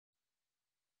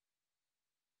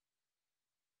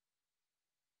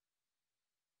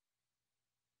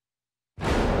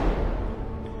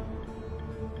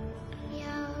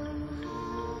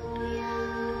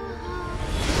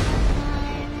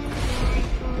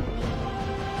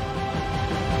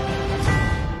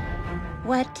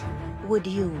What would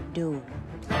you do?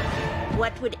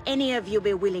 What would any of you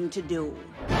be willing to do?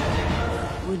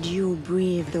 Would you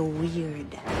brave the weird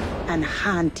and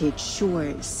haunted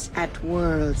shores at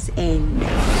World's End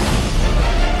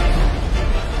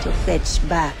to fetch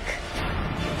back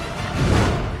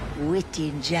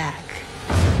Witty Jack?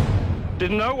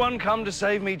 Did no one come to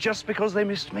save me just because they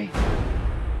missed me?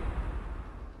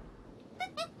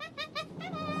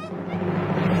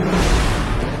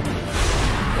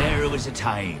 There was a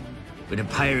time when a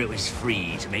pirate was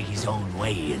free to make his own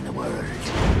way in the world.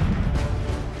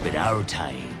 But our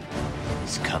time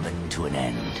is coming to an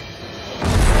end.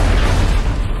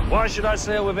 Why should I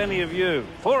sail with any of you?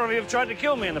 4 of you have tried to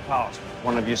kill me in the past.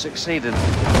 1 of you succeeded.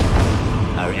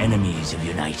 Our enemies have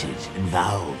united and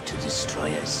vowed to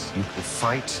destroy us. You will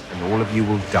fight, and all of you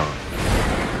will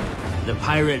die. The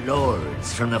pirate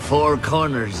lords from the 4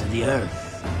 corners of the earth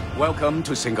Welcome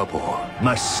to Singapore.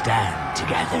 must stand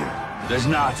together. There's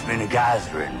not been a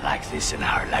gathering like this in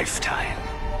our lifetime.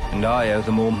 And I owe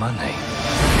them all money.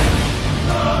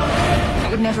 It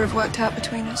would never have worked out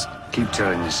between us. Keep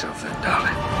telling yourself that,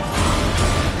 darling.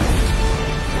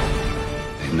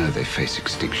 They know they face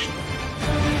extinction.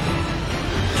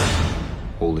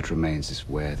 All that remains is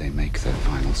where they make their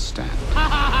final stand.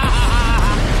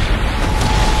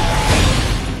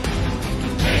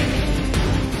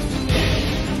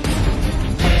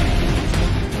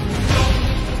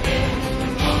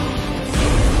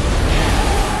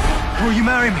 Will you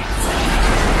marry me?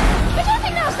 I don't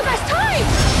think now's the best time!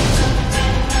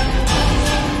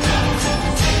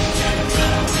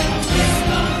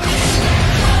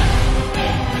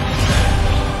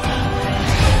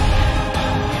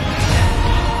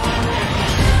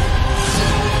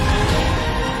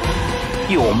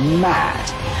 You're mad.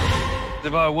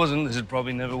 If I wasn't, this would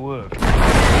probably never work.